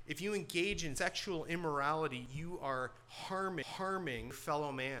 if you engage in sexual immorality, you are harming your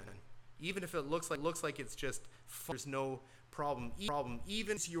fellow man, even if it looks like it's just fun. There's no problem.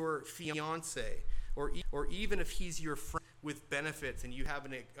 Even if your fiance, or even if he's your friend with benefits and you have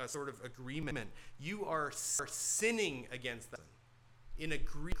a sort of agreement, you are sinning against them in a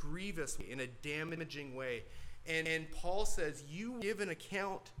grievous way, in a damaging way. And Paul says you give an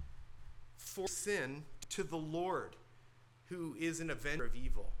account for sin to the Lord, who is an avenger of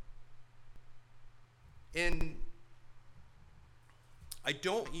evil. And I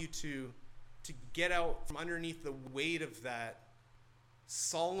don't want you to get out from underneath the weight of that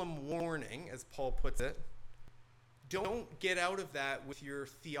solemn warning, as Paul puts it. Don't get out of that with your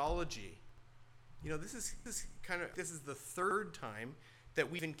theology. This is the third time that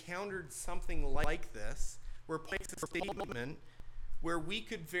we've encountered something like this, where Paul makes a statement where we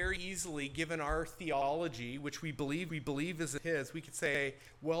could very easily, given our theology, which we believe is his, we could say,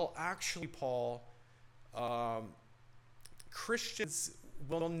 well, actually, Paul, Christians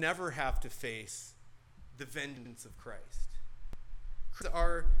will never have to face the vengeance of Christ.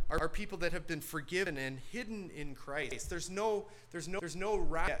 Are people that have been forgiven and hidden in Christ. There's no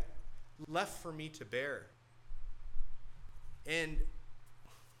wrath left for me to bear. And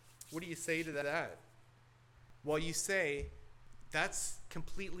what do you say to that? Well, you say that's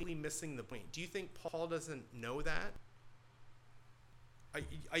completely missing the point. Do you think Paul doesn't know that?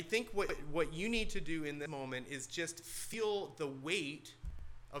 I think what you need to do in this moment is just feel the weight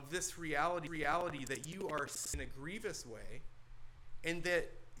of this reality that you are in a grievous way. And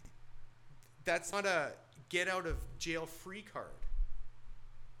that's not a get out of jail free card.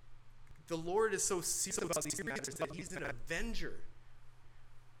 The Lord is so serious about these matters that he's an avenger.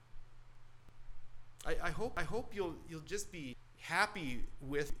 I hope you'll just be happy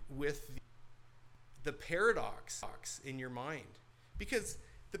with the paradox in your mind, because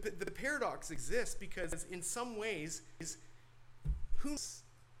the paradox exists because in some ways who's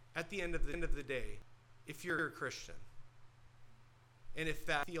at the end of the day, if you're a Christian. And if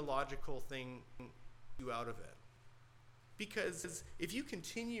that theological thing you out of it. Because if you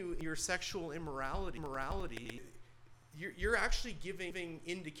continue your sexual immorality, you're actually giving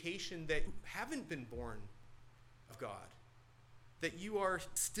indication that you haven't been born of God, that you are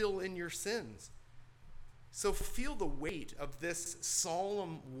still in your sins. So feel the weight of this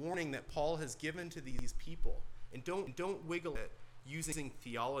solemn warning that Paul has given to these people, and don't wiggle it using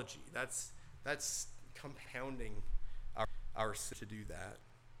theology. That's compounding our sin to do that.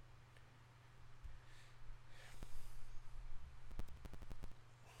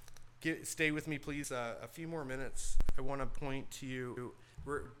 Stay with me, please, a few more minutes. I want to point to you.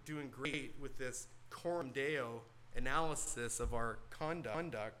 We're doing great with this Coram Deo analysis of our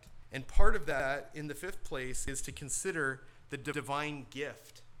conduct. And part of that, in the fifth place, is to consider the divine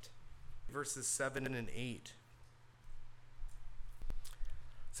gift. Verses 7 and 8.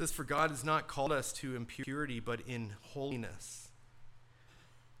 It says, "For God has not called us to impurity, but in holiness.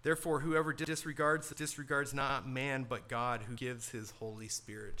 Therefore, whoever disregards not man, but God, who gives his Holy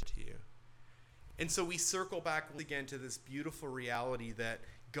Spirit to you." And so we circle back again to this beautiful reality that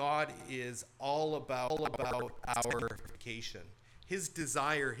God is all about our sanctification. His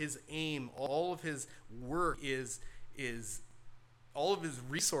desire, his aim, all of his work is all of his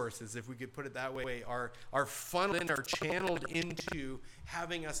resources, if we could put it that way, are funneled and are channeled into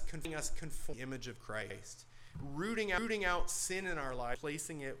having us conform to the image of Christ. rooting out sin in our life,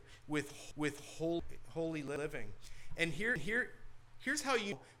 placing it with holy living. And here's how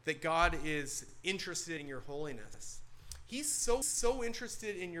you know that God is interested in your holiness. He's so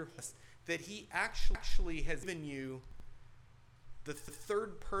interested in your holiness that he actually has given you the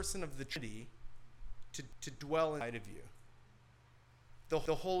third person of the Trinity to dwell inside of you. The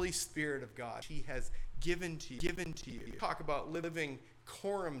Holy Spirit of God, he has given to you. Talk about living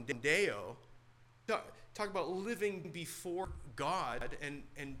Coram Deo. Talk about living before God and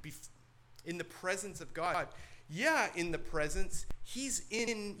in the presence of God. Yeah, in the presence, he's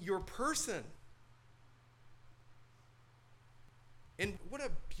in your person. And what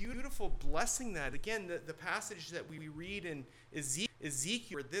a beautiful blessing that. Again, the passage that we read in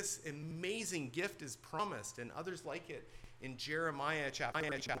Ezekiel, where this amazing gift is promised, and others like it in Jeremiah chapter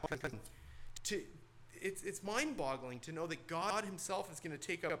 1. It's mind-boggling to know that God himself is going to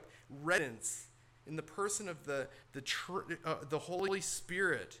take up residence in the person of the Holy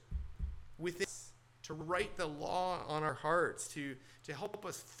Spirit within us, to write the law on our hearts, to help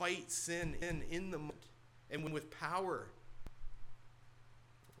us fight sin in the moment and with power.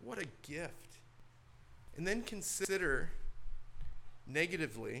 What a gift. And then consider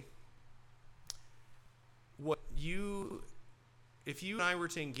negatively if you and I were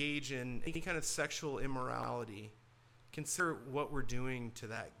to engage in any kind of sexual immorality, consider what we're doing to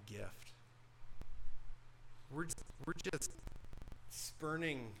that gift. We're just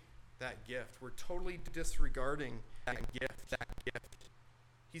spurning that gift. We're totally disregarding that gift.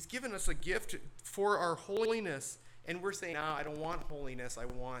 He's given us a gift for our holiness, and we're saying, no, I don't want holiness. I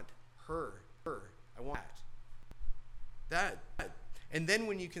want her. I want that. And then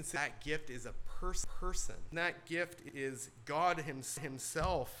when you consider that gift is a person, that gift is God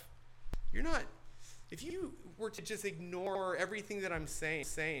himself. If you were to just ignore everything that I'm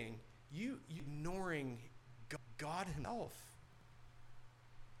saying, you ignoring God himself.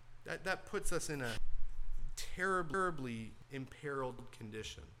 That puts us in a terribly imperiled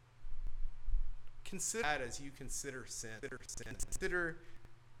condition. Consider that as you consider sin. Consider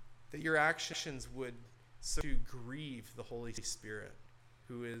that your actions would so to grieve the Holy Spirit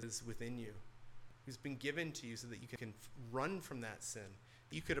who is within you, who's been given to you so that you can run from that sin.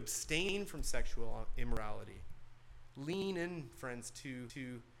 You could abstain from sexual immorality. Lean in, friends, to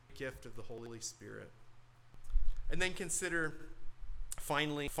the gift of the Holy Spirit. And then consider,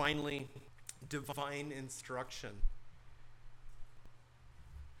 finally, divine instruction.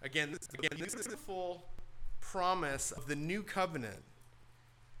 Again, this is the full promise of the new covenant.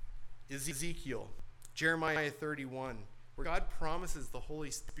 Ezekiel, Jeremiah 31, where God promises the Holy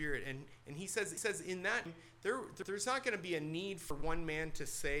Spirit, and he says in that there's not going to be a need for one man to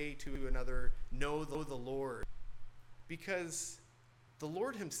say to another, know the Lord, because the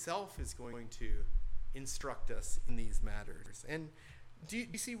Lord himself is going to instruct us in these matters. And do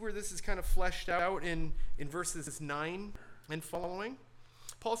you see where this is kind of fleshed out in verses 9 and following?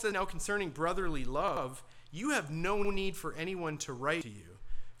 Paul says, now concerning brotherly love, you have no need for anyone to write to you,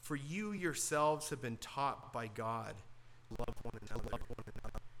 for you yourselves have been taught by God. Love one another.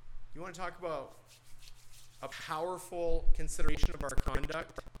 You want to talk about a powerful consideration of our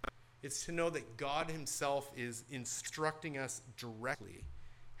conduct? It's to know that God himself is instructing us directly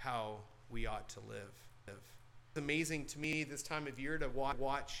how we ought to live. It's amazing to me this time of year to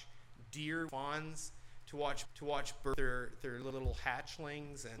watch deer fawns, to watch birth their little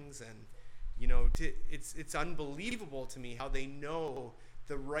hatchlings, and it's unbelievable to me how they know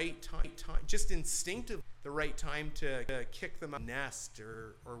the right time, just instinctively the right time to kick them out of the nest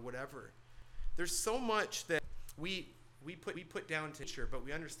or whatever. There's so much that we put down to nature, but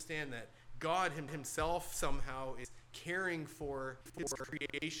we understand that God himself somehow is caring for his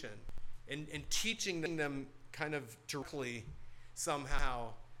creation and teaching them kind of directly somehow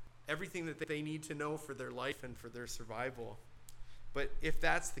everything that they need to know for their life and for their survival. But if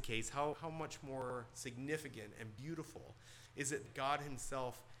that's the case, how much more significant and beautiful is it God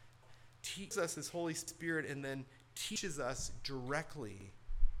himself teaches us his Holy Spirit and then teaches us directly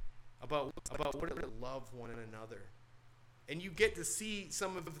about what it is to love one another. And you get to see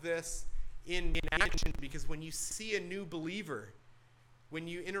some of this in action, because when you see a new believer, when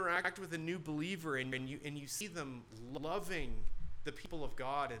you interact with a new believer and you see them loving the people of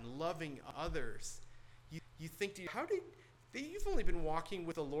God and loving others, you think to you, you've only been walking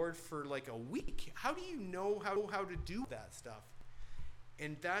with the Lord for like a week. How do you know how to do that stuff?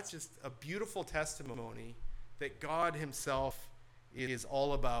 And that's just a beautiful testimony that God himself is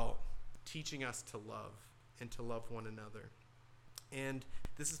all about teaching us to love and to love one another. And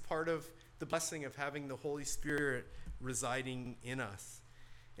this is part of the blessing of having the Holy Spirit residing in us.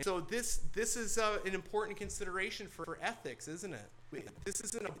 And so this is an important consideration for ethics, isn't it? This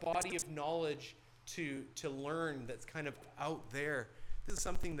isn't a body of knowledge to learn that's kind of out there. This is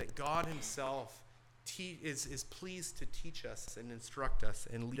something that God himself is pleased to teach us and instruct us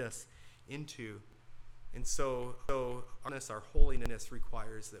and lead us into. And so our holiness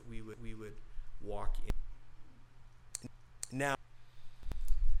requires that we would walk in. Now,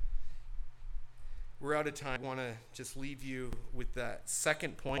 we're out of time. I want to just leave you with that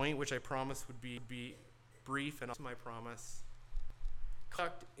second point, which I promised would be brief, and that's my promise.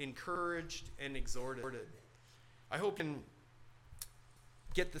 Conduct, encouraged, and exhorted. I hope you can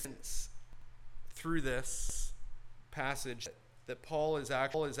get the sense through this passage that Paul is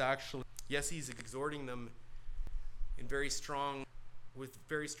actually, yes, he's exhorting them with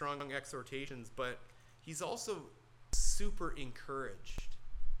very strong exhortations, but he's also super encouraged.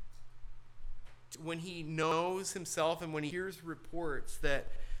 When he knows himself and when he hears reports that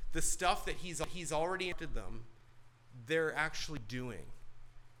the stuff that he's already acted them, they're actually doing,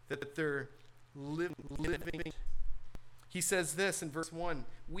 that they're living. He says this in verse 1,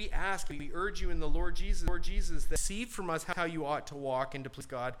 we urge you in the Lord Jesus, that receive from us how you ought to walk and to please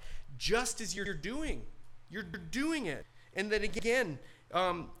God, just as you're doing. You're doing it. And then again,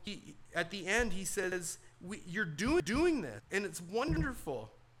 at the end, he says, you're doing this, and it's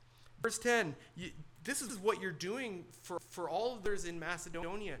wonderful. Verse 10, this is what you're doing for all of those in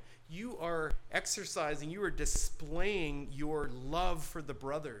Macedonia. You are exercising, you are displaying your love for the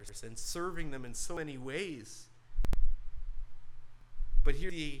brothers and serving them in so many ways. But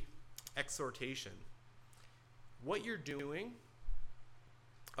here's the exhortation. What you're doing,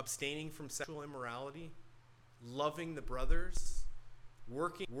 abstaining from sexual immorality, loving the brothers,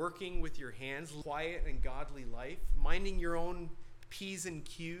 working with your hands, quiet and godly life, minding your own P's and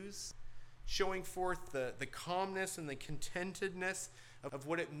Q's, showing forth the calmness and the contentedness of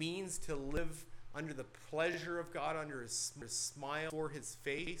what it means to live under the pleasure of God, under his smile for his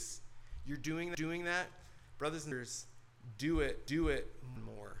face. You're doing that. Brothers and sisters, do it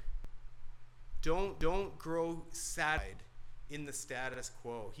more. Don't grow sad in the status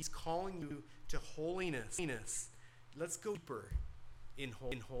quo. He's calling you to holiness. Let's go deeper in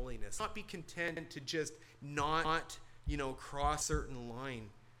holiness. Not be content to just not cross a certain line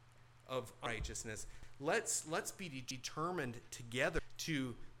of righteousness. Let's be determined together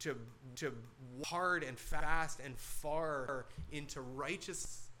to hard and fast and far into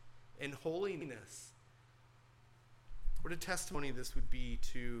righteousness and holiness. What a testimony this would be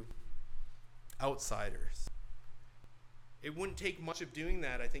to outsiders. It wouldn't take much of doing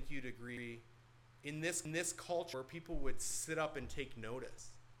that, I think you'd agree, in this culture where people would sit up and take notice.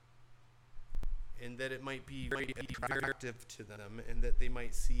 And that it might be very attractive to them, and that they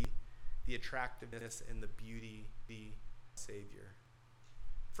might see the attractiveness and the beauty of the Savior.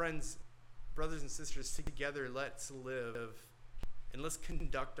 Friends, brothers and sisters, together let's live and let's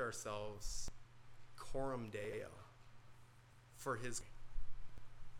conduct ourselves coram Deo for his